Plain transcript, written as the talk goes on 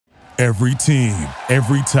Every team,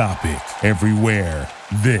 every topic, everywhere.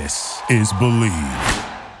 This is Believe.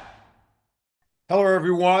 Hello,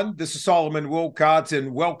 everyone. This is Solomon Wilcots,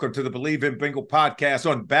 and welcome to the Believe in Bengal podcast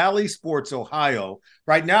on Bally Sports Ohio.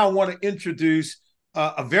 Right now, I want to introduce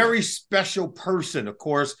a very special person. Of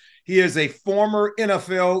course, he is a former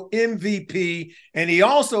NFL MVP, and he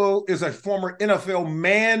also is a former NFL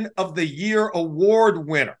Man of the Year award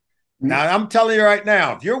winner. Now, I'm telling you right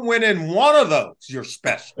now, if you're winning one of those, you're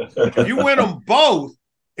special. If you win them both,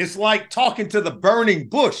 it's like talking to the burning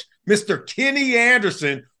bush. Mr. Kenny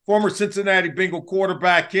Anderson, former Cincinnati Bengal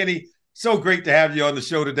quarterback. Kenny, so great to have you on the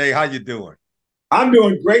show today. How you doing? I'm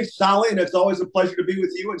doing great, Solly, and it's always a pleasure to be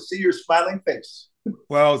with you and see your smiling face.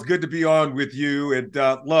 Well, it's good to be on with you. And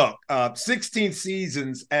look, 16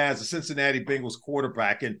 seasons as a Cincinnati Bengals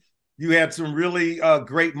quarterback, and you had some really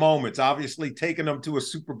great moments, obviously taking them to a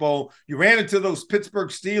Super Bowl. You ran into those Pittsburgh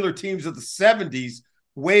Steelers teams of the 70s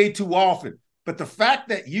way too often. But the fact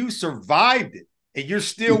that you survived it and you're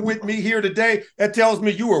still with me here today, that tells me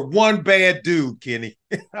you were one bad dude, Kenny.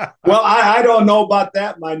 Well, I don't know about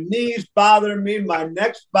that. My knees bother me. My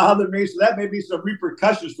neck's bother me. So that may be some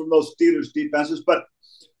repercussions from those Steelers defenses. But,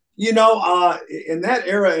 you know, in that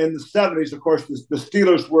era in the 70s, of course, the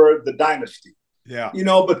Steelers were the dynasty. Yeah. You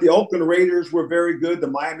know, but the Oakland Raiders were very good. The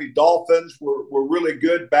Miami Dolphins were really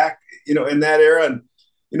good back, you know, in that era. And,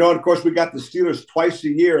 you know, and of course, we got the Steelers twice a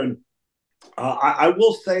year. And I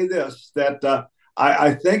will say this, that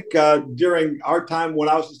I think during our time when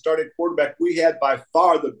I was the starting quarterback, we had by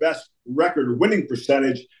far the best record winning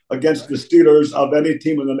percentage against the Steelers of any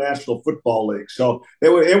team in the National Football League. So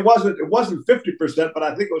it wasn't 50%, but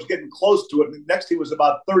I think it was getting close to it. The next team was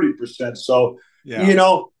about 30%. So, you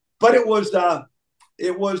know, but it was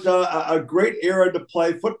a great era to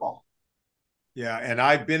play football. Yeah, and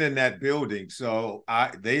I've been in that building, so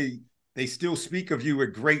they still speak of you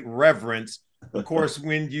with great reverence. Of course,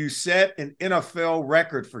 when you set an NFL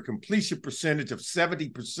record for completion percentage of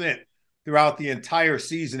 70% throughout the entire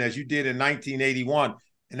season, as you did in 1981,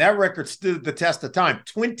 and that record stood the test of time,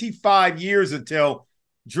 25 years until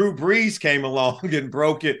Drew Brees came along and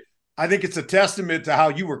broke it. I think it's a testament to how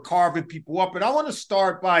you were carving people up. And I want to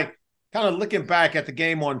start by kind of looking back at the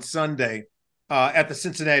game on Sunday at the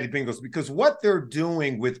Cincinnati Bengals, because what they're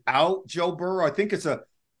doing without Joe Burrow, I think it's a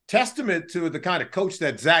testament to the kind of coach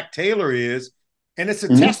that Zach Taylor is, and it's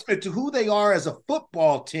a testament to who they are as a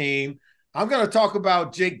football team. I'm going to talk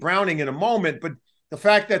about Jake Browning in a moment, but the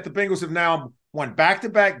fact that the Bengals have now won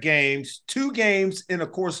back-to-back games, 2 games in,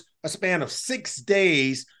 of course, a span of 6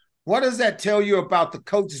 days. What does that tell you about the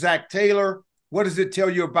coach, Zach Taylor? What does it tell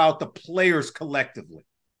you about the players collectively?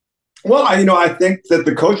 Well, you know, I think that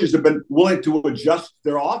the coaches have been willing to adjust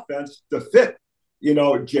their offense to fit, you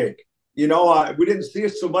know, Jake. You know, we didn't see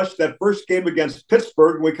it so much that first game against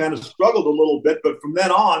Pittsburgh. We kind of struggled a little bit, but from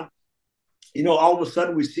then on, you know, all of a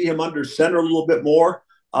sudden we see him under center a little bit more.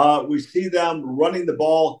 We see them running the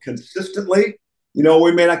ball consistently. You know,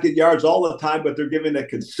 we may not get yards all the time, but they're giving a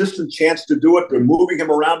consistent chance to do it. They're moving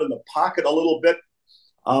him around in the pocket a little bit,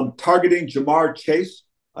 targeting Jamar Chase.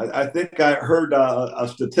 I think I heard a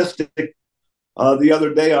statistic the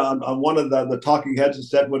other day on one of the talking heads that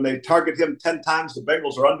said when they target him 10 times, the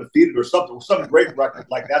Bengals are undefeated or something, some great record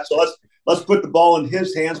like that. So let's put the ball in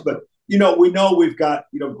his hands. But, you know, we know we've got,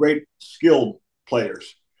 you know, great skilled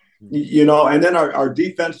players, you know, and then our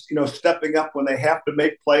defense, you know, stepping up when they have to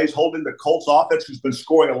make plays, holding the Colts offense, who's been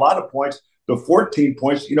scoring a lot of points, to 14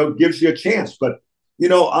 points, you know, gives you a chance. But, you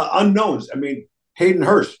know, unknowns. I mean, Hayden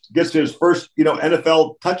Hurst gets his first, you know,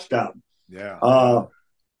 NFL touchdown. Yeah.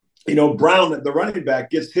 You know, Brown, the running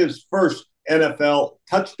back, gets his first NFL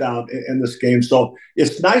touchdown in this game. So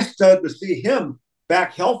it's nice to see him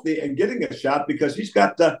back healthy and getting a shot, because he's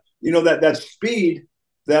got you know, that speed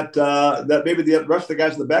that maybe the rest of the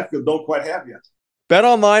guys in the backfield don't quite have yet.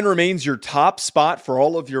 BetOnline remains your top spot for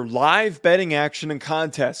all of your live betting action and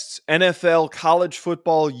contests. NFL, college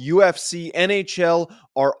football, UFC, NHL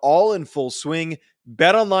are all in full swing.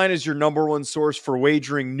 BetOnline is your number one source for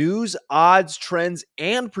wagering news, odds, trends,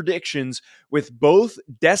 and predictions with both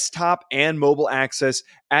desktop and mobile access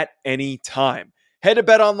at any time. Head to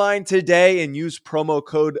BetOnline today and use promo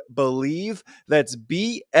code BELIEVE, that's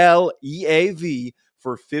BLEAV,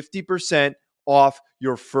 for 50% off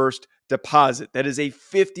your first deposit. That is a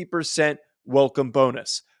 50% welcome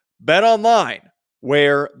bonus. BetOnline,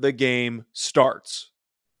 where the game starts.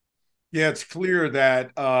 Yeah, it's clear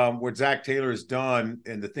that what Zach Taylor has done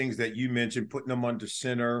and the things that you mentioned, putting them under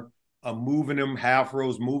center, moving them half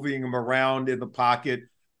rows, moving them around in the pocket,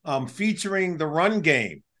 featuring the run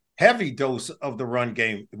game, heavy dose of the run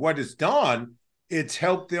game. What it's done It's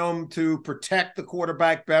helped them to protect the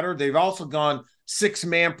quarterback better. They've also gone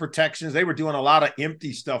 6-man protections. They were doing a lot of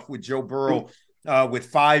empty stuff with Joe Burrow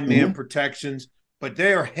with 5-man protections, but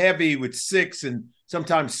they are heavy with 6 and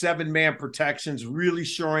sometimes 7-man protections, really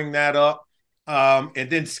shoring that up, and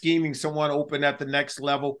then scheming someone open at the next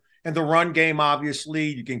level. And the run game,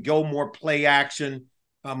 obviously, you can go more play action,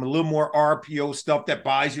 a little more RPO stuff that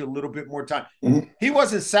buys you a little bit more time. He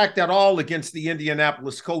wasn't sacked at all against the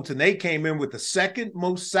Indianapolis Colts, and they came in with the second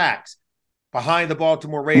most sacks behind the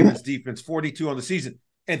Baltimore Ravens defense, 42 on the season,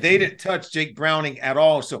 and they didn't touch Jake Browning at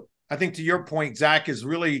all. So I think to your point, Zach has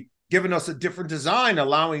really given us a different design,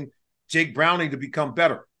 allowing Jake Browning to become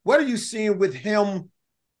better. What are you seeing with him?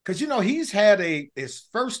 Because, he's had his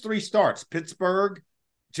first 3 starts, Pittsburgh,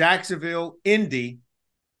 Jacksonville, Indy.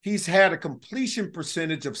 He's had a completion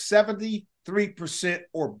percentage of 73%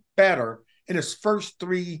 or better in his first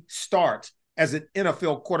 3 starts as an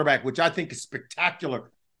NFL quarterback, which I think is spectacular.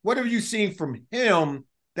 What have you seen from him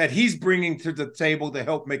that he's bringing to the table to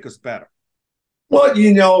help make us better? Well,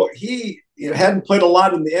 he hadn't played a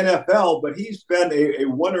lot in the NFL, but he's been a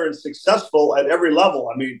winner and successful at every level.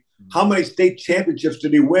 I mean, how many state championships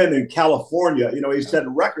did he win in California? He set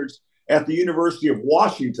records at the University of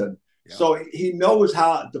Washington. Yeah. So he knows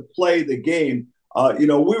how to play the game. We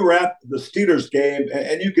were at the Steelers game,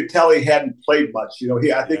 and you could tell he hadn't played much.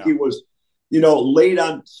 I think he was, late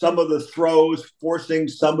on some of the throws, forcing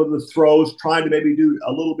some of the throws, trying to maybe do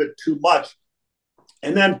a little bit too much.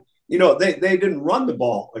 And then, they didn't run the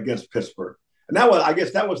ball against Pittsburgh. And I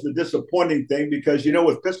guess that was the disappointing thing because,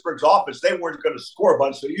 with Pittsburgh's offense, they weren't going to score a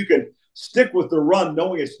bunch. So you can stick with the run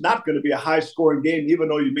knowing it's not going to be a high-scoring game, even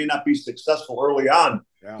though you may not be successful early on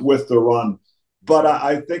with the run. But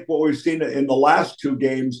I think what we've seen in the last 2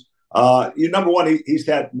 games, number one, he's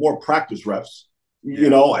had more practice reps,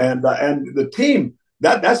 and the team,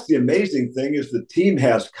 that's the amazing thing is the team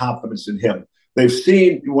has confidence in him. They've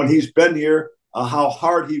seen when he's been here how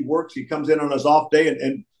hard he works. He comes in on his off day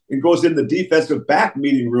and goes in the defensive back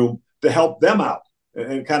meeting room to help them out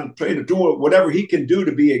and kind of try to do whatever he can do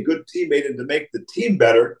to be a good teammate and to make the team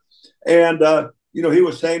better. And, he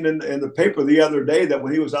was saying in the paper the other day that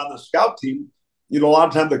when he was on the scout team, a lot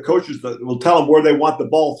of times the coaches will tell him where they want the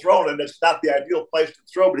ball thrown, and it's not the ideal place to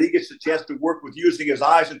throw, but he gets a chance to work with using his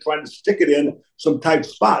eyes and trying to stick it in some tight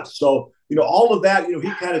spots. So, all of that,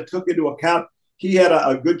 he kind of took into account. He had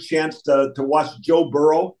a good chance to watch Joe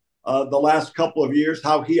Burrow the last couple of years,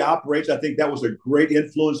 how he operates. I think that was a great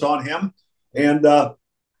influence on him. And,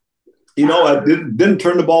 didn't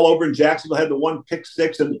turn the ball over in Jacksonville, had the 1 pick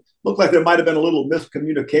 6, and looked like there might have been a little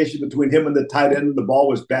miscommunication between him and the tight end, and the ball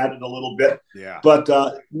was batted a little bit. Yeah. But,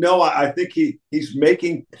 I think he's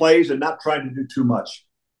making plays and not trying to do too much.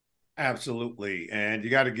 Absolutely. And you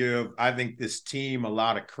got to give, I think, this team a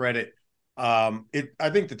lot of credit. I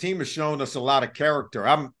think the team has shown us a lot of character.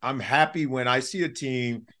 I'm happy when I see a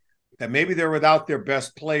team that maybe they're without their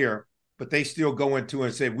best player, but they still go into it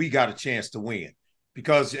and say, we got a chance to win.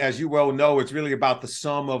 Because as you well know, it's really about the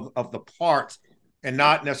sum of the parts and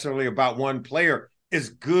not necessarily about one player. As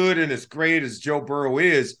good and as great as Joe Burrow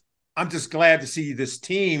is, I'm just glad to see this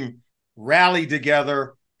team rally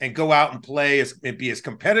together and go out and play and be as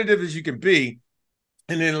competitive as you can be.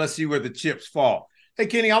 And then let's see where the chips fall. Hey,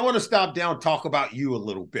 Kenny, I want to stop down and talk about you a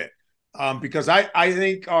little bit because I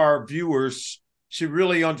think our viewers should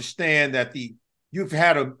really understand that you've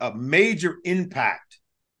had a major impact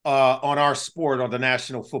on our sport, on the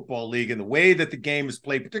National Football League, and the way that the game is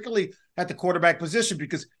played, particularly at the quarterback position,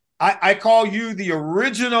 because I call you the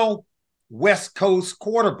original West Coast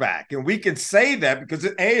quarterback. And we can say that because,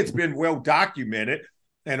 it's been well documented,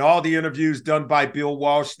 and all the interviews done by Bill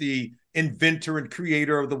Walsh, the inventor and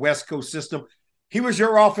creator of the West Coast system. He was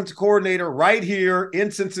your offensive coordinator right here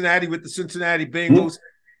in Cincinnati with the Cincinnati Bengals.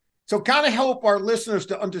 So kind of help our listeners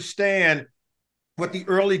to understand what the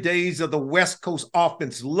early days of the West Coast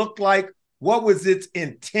offense looked like. What was its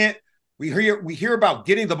intent? We hear about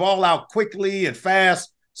getting the ball out quickly and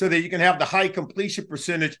fast so that you can have the high completion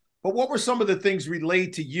percentage. But what were some of the things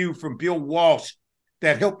relayed to you from Bill Walsh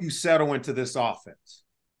that helped you settle into this offense?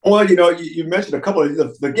 Well, you mentioned a couple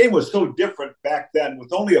of the game was so different back then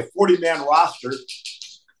with only a 40-man roster.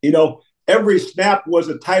 Every snap was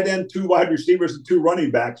a tight end, 2 wide receivers, and 2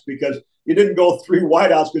 running backs because you didn't go 3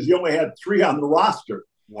 wideouts because you only had 3 on the roster.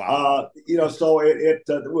 Wow. So it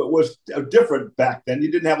was different back then.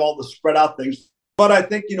 You didn't have all the spread out things. But I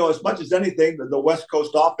think, as much as anything, the West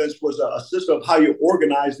Coast offense was a system of how you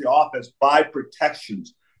organize the offense by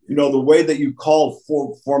protections, the way that you called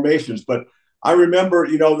for formations. But I remember,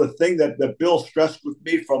 the thing that Bill stressed with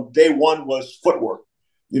me from day one was footwork.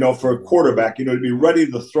 for a quarterback, to be ready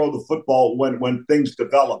to throw the football when things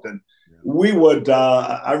develop. And we would,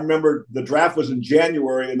 I remember the draft was in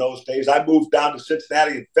January in those days. I moved down to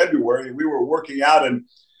Cincinnati in February, and we were working out. And,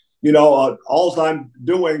 all I'm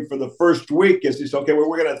doing for the first week is okay, we're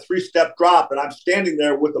going to 3-step drop. And I'm standing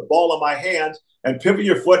there with the ball in my hands and pivot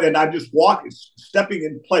your foot. And I'm just walking, stepping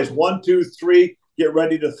in place. 1, 2, 3, get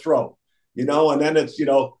ready to throw. And then it's,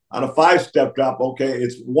 on a 5-step drop, okay,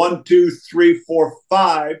 it's 1, 2, 3, 4,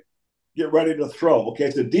 5, get ready to throw. Okay,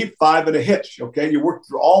 it's a deep 5 and a hitch. Okay, you work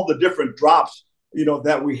through all the different drops,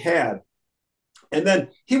 that we had. And then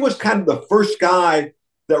he was kind of the first guy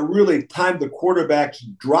that really timed the quarterback's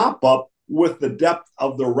drop up with the depth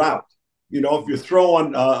of the route. If you're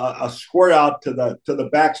throwing a square out to the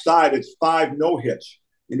backside, it's 5 no hitch.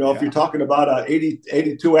 If you're talking about a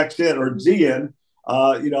 82X in or Z in,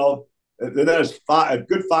 then it's a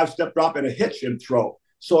good 5-step drop and a hitch and throw.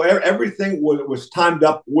 So everything was timed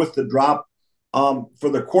up with the drop for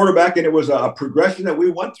the quarterback, and it was a progression that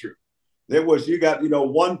we went through. It was, you got,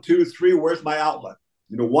 1, 2, 3, where's my outlet?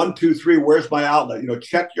 1, 2, 3, where's my outlet?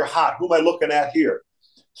 Check your hot. Who am I looking at here?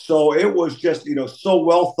 So it was just, so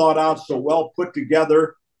well thought out, so well put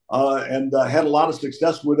together, and had a lot of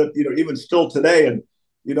success with it, even still today. And,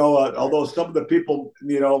 although some of the people,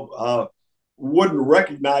 wouldn't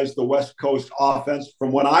recognize the West Coast offense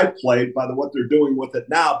from when I played by what they're doing with it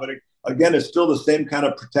now. But again, it's still the same kind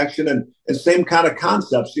of protection and same kind of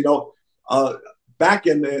concepts. Back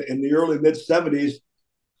in the early mid-'70s,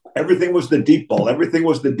 everything was the deep ball. Everything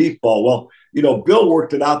was the deep ball. Well, Bill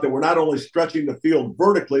worked it out that we're not only stretching the field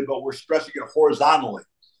vertically, but we're stretching it horizontally.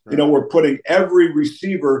 Right. We're putting every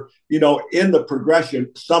receiver, in the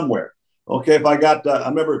progression somewhere. Okay, if I got, I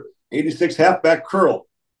remember 86 halfback curl.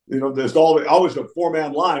 There's always a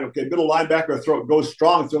 4-man line. Okay, middle linebacker goes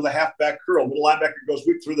strong, throw the halfback curl. Middle linebacker goes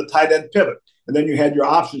weak through the tight end pivot. And then you had your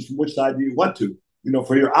options from which side you went to,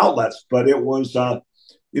 for your outlets. But it was, a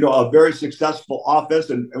very successful offense.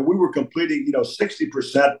 And we were completing,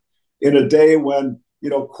 60% in a day when,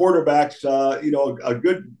 quarterbacks, a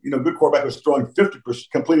good quarterback was throwing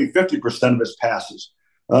 50%, completing 50% of his passes.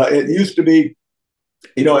 It used to be,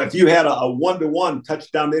 if you had a 1-to-1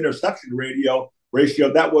 touchdown to interception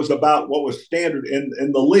ratio, that was about what was standard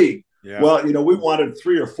in the league. Yeah. Well, we wanted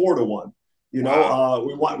 3 or 4 to 1. Wow.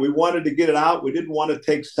 We wanted to get it out. We didn't want to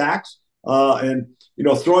take sacks. And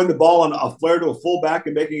throwing the ball on a flare to a fullback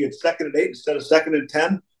and making it 2nd and 8 instead of 2nd and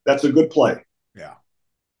 10, that's a good play. Yeah,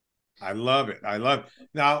 I love it.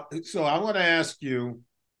 Now, so I want to ask you,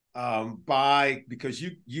 because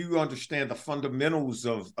you understand the fundamentals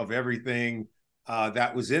of everything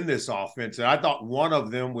that was in this offense, and I thought one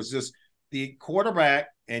of them was just the quarterback,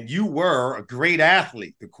 and you were a great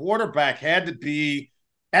athlete. The quarterback had to be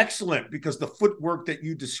excellent because the footwork that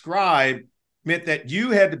you described meant that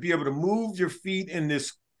you had to be able to move your feet in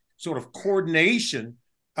this sort of coordination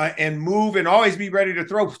and move and always be ready to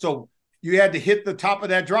throw. So you had to hit the top of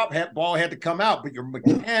that drop, ball had to come out, but your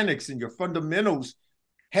mechanics and your fundamentals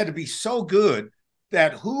had to be so good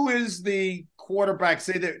that who is the quarterback?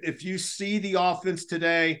 Say that if you see the offense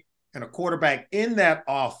today and a quarterback in that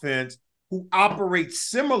offense who operates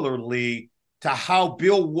similarly to how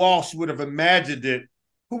Bill Walsh would have imagined it,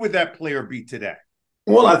 who would that player be today?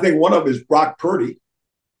 Well, I think one of them is Brock Purdy,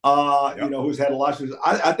 who's had a lot of –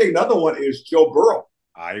 I think another one is Joe Burrow.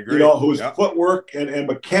 I agree. Whose footwork and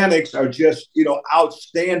mechanics are just,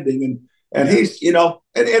 outstanding. And he's,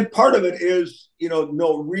 and part of it is,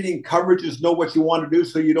 reading coverages, know what you want to do.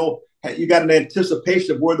 So, you got an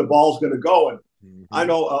anticipation of where the ball's going to go. And I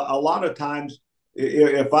know a lot of times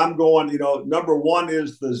if I'm going, number 1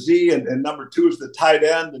 is the Z and number 2 is the tight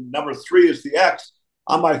end and number 3 is the X.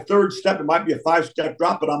 On my 3rd step, it might be a 5-step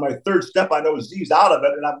drop, but on my 3rd step, I know Z's out of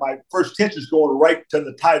it. And on my first hitch is going right to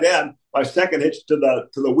the tight end. My second hitch to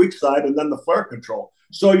the weak side, and then the flare control.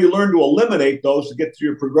 So you learn to eliminate those to get through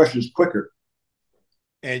your progressions quicker.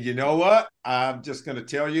 And you know what? I'm just going to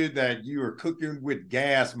tell you that you are cooking with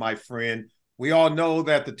gas, my friend. We all know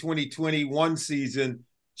that the 2021 season,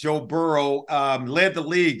 Joe Burrow led the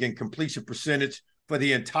league in completion percentage for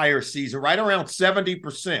the entire season, right around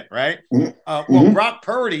 70%, right? Well, Brock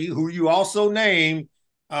Purdy, who you also named,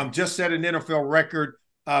 just set an NFL record,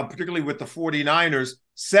 particularly with the 49ers,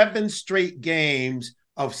 7 straight games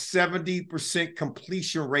of 70%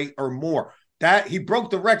 completion rate or more. That he broke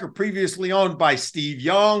the record previously owned by Steve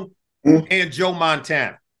Young and Joe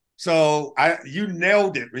Montana. So you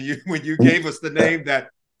nailed it when you gave us the name that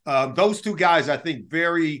those two guys, I think,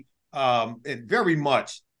 very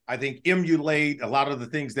much, I think, emulate a lot of the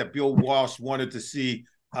things that Bill Walsh wanted to see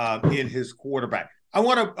in his quarterback. I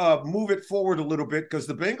want to move it forward a little bit because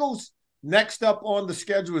the Bengals Next up on the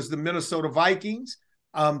schedule is the Minnesota Vikings.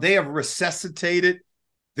 They have resuscitated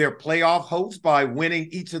their playoff hopes by winning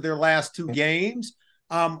each of their last 2 games.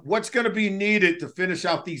 What's going to be needed to finish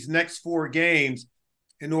out these next 4 games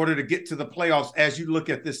in order to get to the playoffs as you look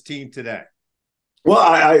at this team today? Well,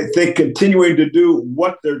 I think continuing to do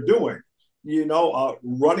what they're doing,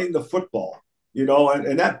 running the football,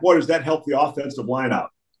 and that, boy, does that help the offensive line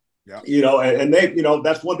out. Yeah. And they,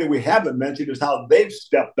 that's one thing we haven't mentioned is how they've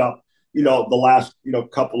stepped up, the last,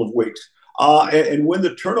 couple of weeks and win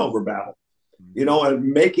the turnover battle, and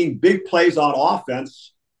making big plays on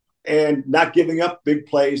offense and not giving up big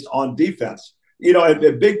plays on defense.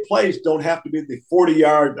 And big plays don't have to be the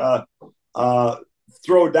 40-yard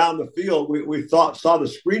throw down the field. We saw the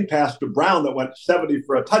screen pass to Brown that went 70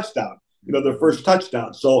 for a touchdown, their first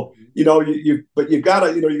touchdown. So, but you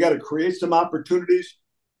gotta create some opportunities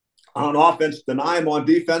on offense, deny them on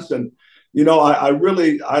defense. And,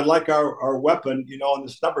 I like our weapon, and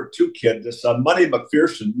this number 2 kid, this Money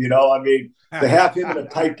McPherson, to have him in a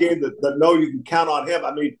tight game that know you can count on him.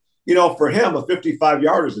 For him, a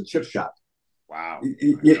 55-yarder is a chip shot. Wow.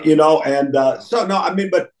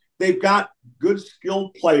 But they've got good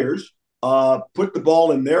skilled players, put the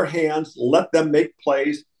ball in their hands, let them make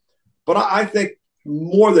plays. But I think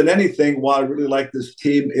more than anything, what I really like this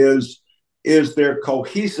team is their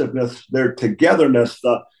cohesiveness, their togetherness.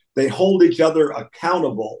 They hold each other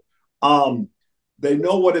accountable. They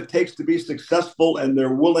know what it takes to be successful, and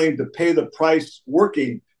they're willing to pay the price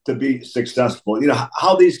working to be successful.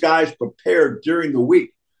 How these guys prepare during the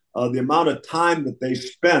week, the amount of time that they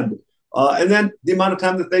spend, and then the amount of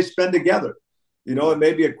time that they spend together. It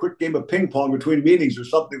may be a quick game of ping pong between meetings or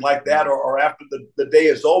something like that, or after the day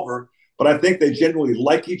is over. But I think they generally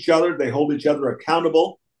like each other. They hold each other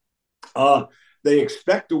accountable. They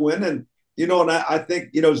expect to win. And, and I think,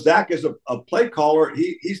 Zach is a play caller.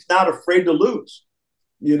 He's not afraid to lose.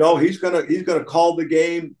 He's gonna call the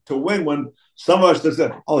game to win when some of us just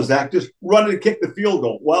say, "Oh, Zach, just run and kick the field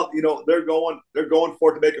goal." Well, they're going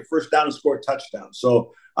for it to make a first down and score a touchdown.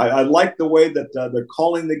 So I like the way that they're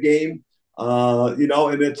calling the game.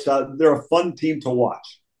 And it's they're a fun team to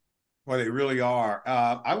watch. Well, they really are.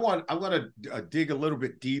 I want to dig a little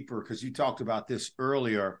bit deeper because you talked about this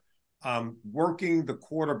earlier. Working the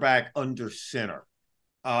quarterback under center.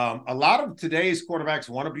 A lot of today's quarterbacks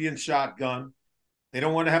want to be in shotgun. They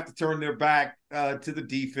don't want to have to turn their back to the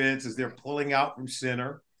defense as they're pulling out from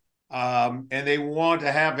center. And they want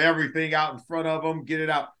to have everything out in front of them, get it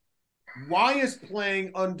out. Why is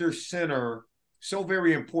playing under center so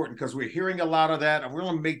very important? Because we're hearing a lot of that. And we're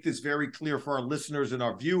going to make this very clear for our listeners and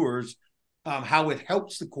our viewers, how it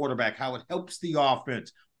helps the quarterback, how it helps the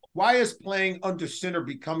offense. Why is playing under center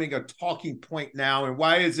becoming a talking point now? And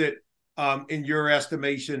why is it, in your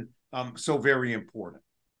estimation, so very important?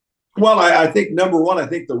 Well, I think, number one, I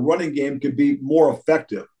think the running game could be more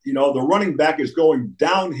effective. The running back is going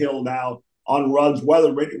downhill now on runs,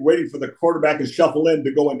 waiting for the quarterback to shuffle in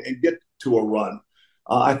to go and get to a run.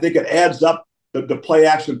 I think it adds up the play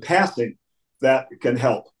action passing that can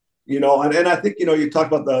help. And I think, you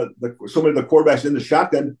talk about so many of the quarterbacks in the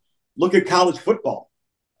shotgun. Look at college football.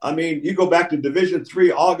 You go back to Division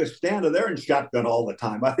III, Augustana, they're in shotgun all the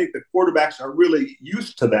time. I think the quarterbacks are really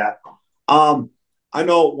used to that. I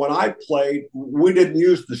know when I played, we didn't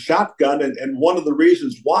use the shotgun, and one of the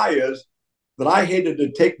reasons why is that I hated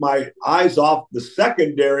to take my eyes off the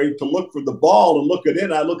secondary to look for the ball and look it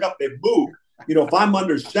in. I look up, they move. If I'm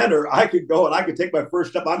under center, I could go and I could take my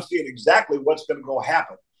first step. I'm seeing exactly what's going to go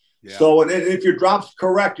happen. Yeah. So, and if your drop's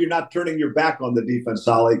correct, you're not turning your back on the defense,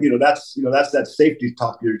 Solly. That's that safety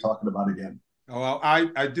talk you're talking about again. Oh, well,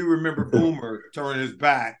 I do remember Boomer turning his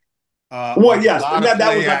back. Yes, and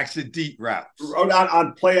that was action deep routes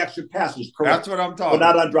on play action passes. Correct. That's what I'm talking. But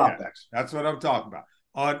not on dropbacks. Yeah, that's what I'm talking about.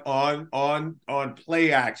 On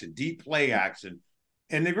play action, deep play action,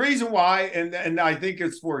 and the reason why, and I think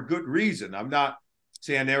it's for a good reason. I'm not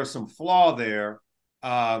saying there's some flaw there,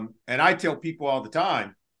 and I tell people all the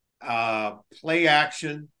time, play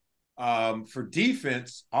action for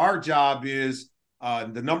defense. Our job is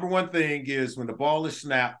the number one thing is when the ball is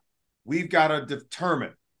snapped, we've got to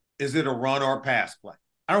determine. Is it a run or a pass play?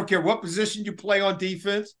 I don't care what position you play on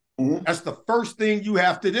defense. Mm-hmm. That's the first thing you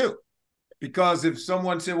have to do. Because if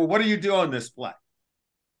someone said, well, what are you doing this play?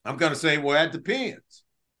 I'm going to say, well, that depends.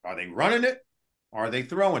 Are they running it? Or are they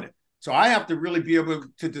throwing it? So I have to really be able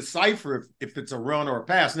to decipher if it's a run or a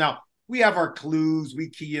pass. Now, we have our clues.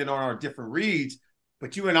 We key in on our different reads.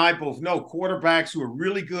 But you and I both know quarterbacks who are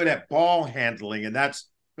really good at ball handling, and that's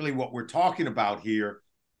really what we're talking about here.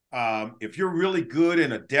 If you're really good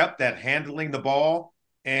and adept at handling the ball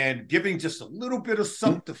and giving just a little bit of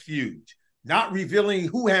subterfuge, not revealing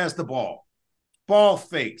who has the ball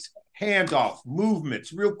fakes, handoffs,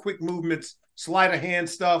 movements, real quick movements, sleight of hand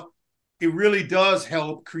stuff. It really does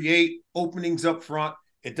help create openings up front.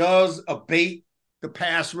 It does abate the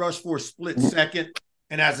pass rush for a split second.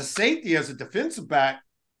 And as a safety, as a defensive back,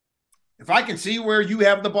 if I can see where you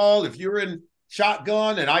have the ball, if you're in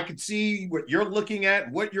shotgun and I can see what you're looking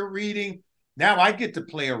at, what you're reading, now I get to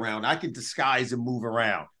play around. I can disguise and move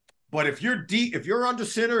around. But if you're deep, if you're under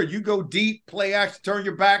center and you go deep, play action, turn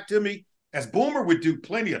your back to me, as Boomer would do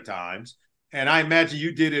plenty of times, and I imagine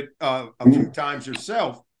you did it a few times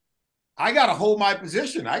yourself, I got to hold my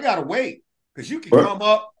position. I got to wait because you can come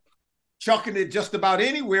up chucking it just about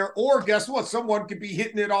anywhere, or guess what? Someone could be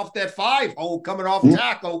hitting it off that 5 hole coming off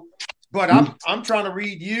tackle. But I'm trying to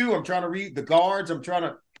read you. I'm trying to read the guards. I'm trying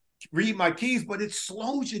to read my keys, but it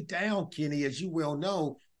slows you down, Kenny, as you well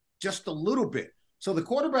know, just a little bit. So the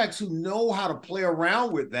quarterbacks who know how to play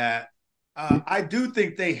around with that, I do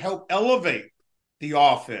think they help elevate the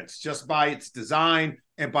offense just by its design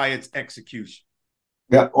and by its execution.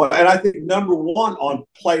 Yeah, well, and I think number one on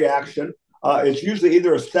play action, it's usually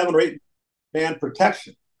either a 7 or 8 man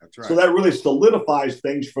protection. That's right. So that really solidifies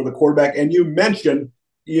things for the quarterback. And you mentioned,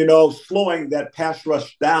 slowing that pass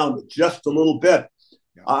rush down just a little bit.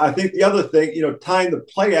 Yeah. I think the other thing, tying the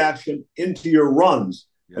play action into your runs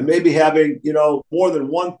and maybe having, more than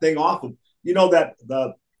one thing off of, that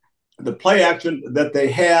the play action that they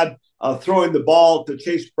had throwing the ball to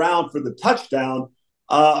Chase Brown for the touchdown,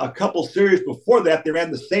 a couple series before that, they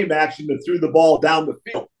ran the same action that threw the ball down the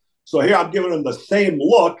field. So here I'm giving them the same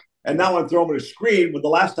look, and now I'm throwing a screen when the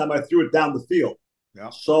last time I threw it down the field. Yeah.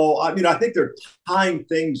 So, I think they're tying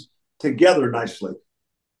things together nicely.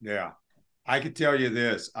 Yeah. I can tell you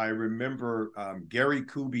this. I remember Gary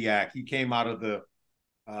Kubiak. He came out of the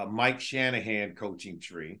Mike Shanahan coaching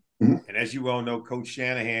tree. Mm-hmm. And as you well know, Coach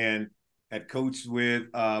Shanahan had coached with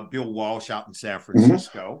Bill Walsh out in San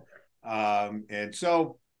Francisco. Mm-hmm. And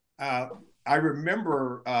so I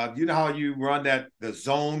remember, you know how you run the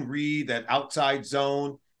zone read, that outside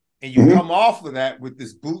zone, and you come off of that with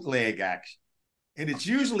this bootleg action. And it's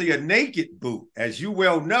usually a naked boot. As you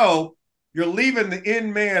well know, you're leaving the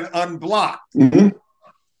end man unblocked. Mm-hmm.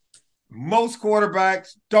 Most quarterbacks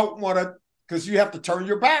don't want to, because you have to turn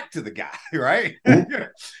your back to the guy, right? Mm-hmm.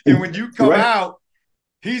 And when you come out,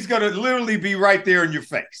 he's going to literally be right there in your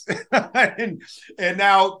face. and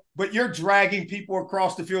now, but you're dragging people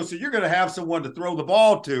across the field, so you're going to have someone to throw the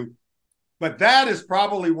ball to. But that is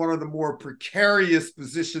probably one of the more precarious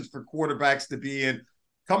positions for quarterbacks to be in,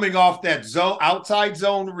 coming off that zone, outside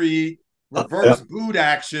zone read, reverse boot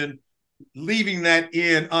action, leaving that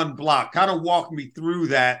in unblocked. Kind of walk me through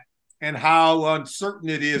that and how uncertain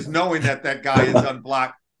it is knowing that guy is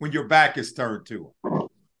unblocked when your back is turned to him.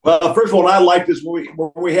 Well, first of all, I liked this when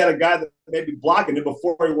we had a guy that may be blocking it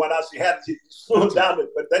before he went out. So he slowed down,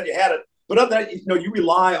 but then you had it. But other than that, you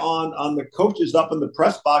rely on the coaches up in the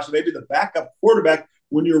press box, maybe the backup quarterback,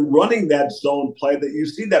 when you're running that zone play, that you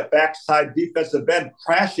see that backside defensive end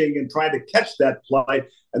crashing and trying to catch that play.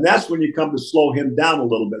 And that's when you come to slow him down a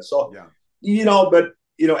little bit. So,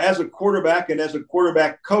 as a quarterback and as a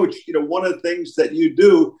quarterback coach, one of the things that you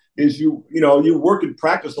do is you work and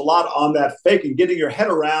practice a lot on that fake and getting your head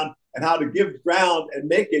around and how to give ground and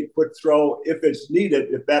make a quick throw if it's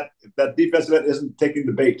needed, if that defensive end isn't taking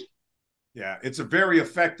the bait. Yeah, it's a very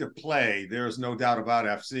effective play. There's no doubt about it.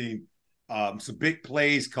 I've seen some big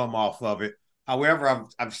plays come off of it. However,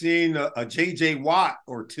 I've seen a J.J. Watt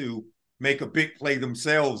or two make a big play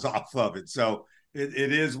themselves off of it. So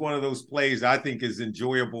it is one of those plays I think is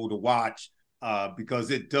enjoyable to watch because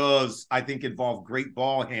it does, I think, involve great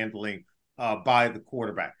ball handling by the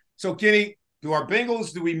quarterback. So, Kenny, do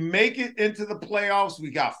we make it into the playoffs? We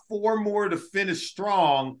got 4 more to finish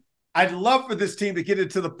strong. I'd love for this team to get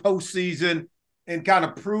into the postseason and kind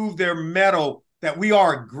of prove their mettle that we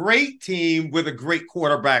are a great team with a great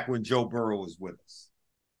quarterback when Joe Burrow is with us.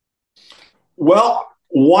 Well,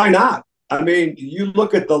 why not? I mean, you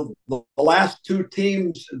look at the last 2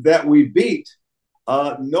 teams that we beat,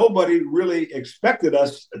 nobody really expected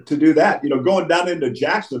us to do that. Going down into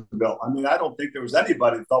Jacksonville, I mean, I don't think there was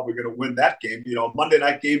anybody that thought we were going to win that game. Monday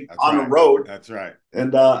night game the road. That's right.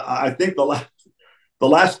 And I think the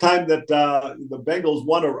last time that the Bengals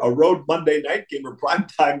won a road Monday night game or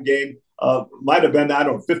primetime game might have been,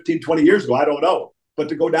 15, 20 years ago. I don't know. But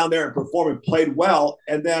to go down there and perform and played well.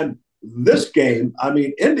 And then this game, I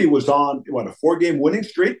mean, Indy was on, a 4-game winning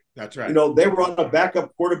streak. That's right. They were on a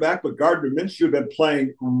backup quarterback, but Gardner Minshew had been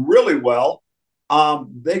playing really well.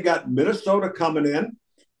 They got Minnesota coming in.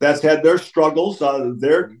 That's had their struggles.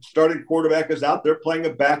 Their starting quarterback is out. They're playing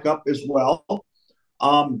a backup as well.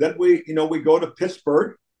 Then we go to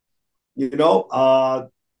Pittsburgh.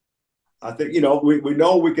 I think, we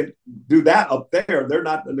know we can do that up there. They're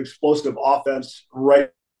not an explosive offense right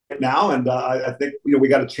now. And I think, we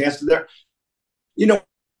got a chance to there.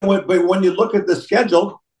 But when you look at the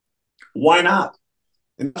schedule, why not?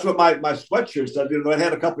 And that's what my sweatshirt said. I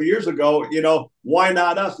had a couple of years ago, why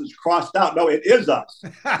not us? It's crossed out. No, it is us.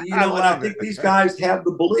 And I think these guys have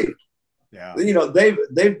the belief. Yeah.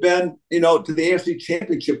 They've been, to the AFC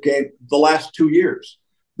Championship game the last 2 years.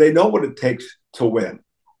 They know what it takes to win.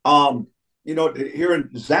 Hearing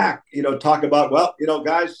Zach, talk about,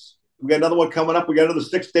 guys, we got another one coming up. We got another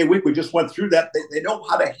 6-day week. We just went through that. They know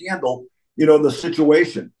how to handle, the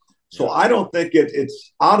situation. So I don't think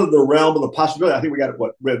it's out of the realm of the possibility. I think we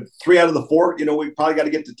had 3 out of the 4. We probably got to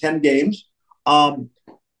get to 10 games.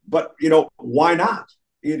 But why not?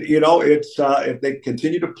 It's if they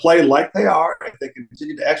continue to play like they are, if they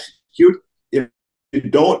continue to execute, if you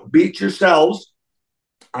don't beat yourselves.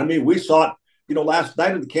 I mean, we saw it, last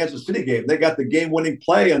night in the Kansas City game. They got the game-winning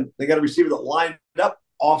play, and they got a receiver that lined up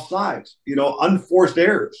offsides, unforced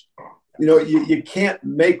errors. You can't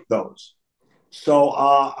make those. So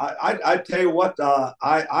I tell you what,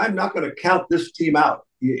 I'm not going to count this team out,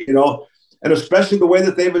 and especially the way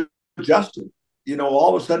that they've adjusted.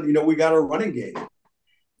 All of a sudden, we got a running game,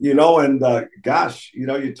 and gosh,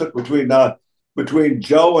 you took between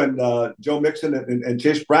Joe and Joe Mixon and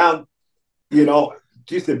Chase Brown,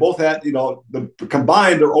 geez, they both had, the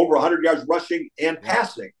combined, they're over 100 yards rushing and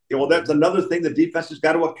passing. That's another thing the defense has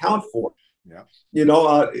got to account for. Yeah.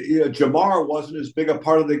 Jamar wasn't as big a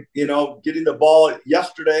part of the, getting the ball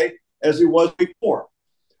yesterday as he was before.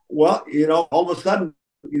 Well, all of a sudden,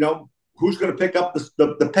 who's going to pick up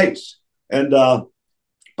the pace? And,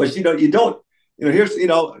 but, you don't, here's,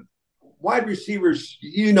 wide receivers,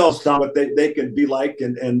 some what they can be like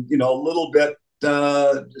and a little bit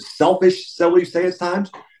selfish, so we say at times.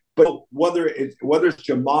 But whether it's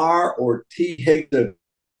Jamar or T. Higgins,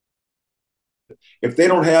 if they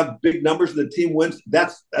don't have big numbers and the team wins,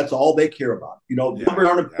 that's all they care about. Numbers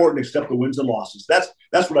aren't important except the wins and losses.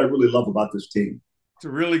 That's what I really love about this team. It's a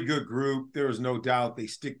really good group. There is no doubt they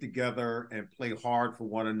stick together and play hard for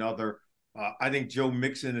one another. I think Joe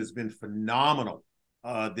Mixon has been phenomenal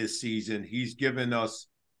this season. He's given us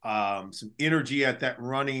some energy at that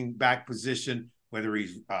running back position, whether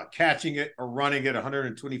he's catching it or running it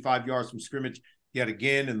 125 yards from scrimmage yet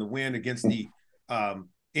again in the win against the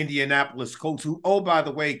Indianapolis Colts, who, by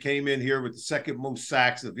the way, came in here with the second most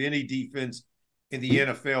sacks of any defense in the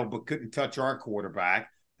NFL, but couldn't touch our quarterback.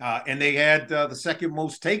 And they had the second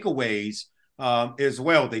most takeaways as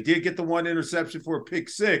well. They did get the one interception for a pick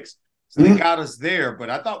six, so they got us there, but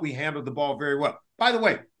I thought we handled the ball very well. By the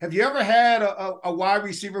way, have you ever had a wide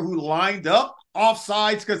receiver who lined up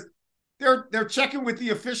offsides? Because they're checking with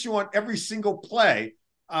the official on every single play.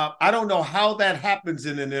 I don't know how that happens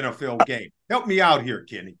in an NFL game. Help me out here,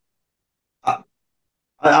 Kenny.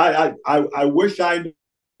 I wish I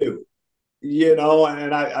knew,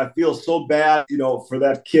 and I feel so bad, for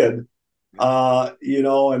that kid,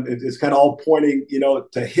 and it's kind of all pointing,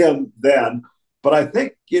 to him then. But I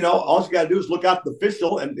think, all you got to do is look out the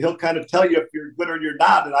official, and he'll kind of tell you if you're good or you're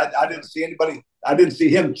not. And I didn't see anybody. I didn't see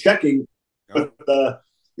him checking, but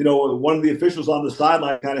one of the officials on the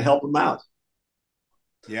sideline kind of help him out.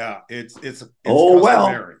 Yeah, it's well.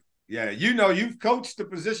 customary. Yeah, you've coached the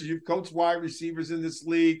position. You've coached wide receivers in this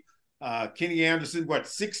league. Kenny Anderson,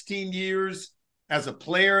 16 years as a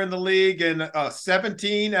player in the league and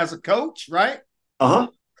 17 as a coach, right?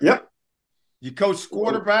 Yep. You coached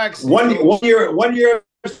quarterbacks. One year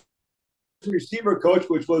receiver coach,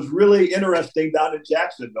 which was really interesting down in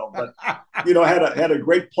Jacksonville. But had a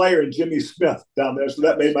great player in Jimmy Smith down there, so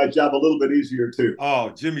that made my job a little bit easier too. Oh,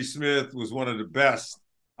 Jimmy Smith was one of the best.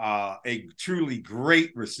 A truly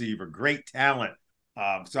great receiver, great talent.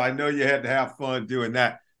 So I know you had to have fun doing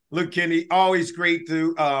that. Look, Kenny, always great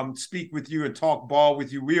to speak with you and talk ball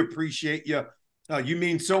with you. We appreciate you. You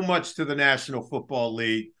mean so much to the National Football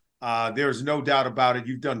League. There's no doubt about it.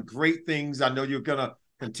 You've done great things. I know you're going to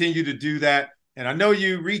continue to do that. And I know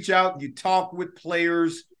you reach out and you talk with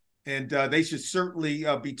players, and they should certainly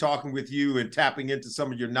be talking with you and tapping into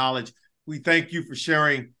some of your knowledge. We thank you for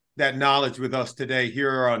sharing that knowledge with us today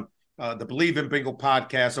here on the Believe in Bengal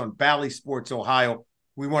podcast on Bally Sports Ohio.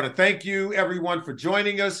 We want to thank you, everyone, for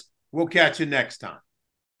joining us. We'll catch you next time.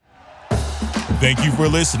 Thank you for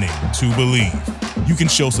listening to Believe. You can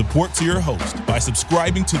show support to your host by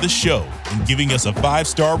subscribing to the show and giving us a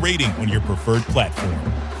 5-star rating on your preferred platform.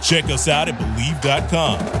 Check us out at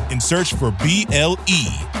Believe.com and search for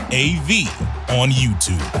BLEAV on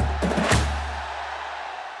YouTube.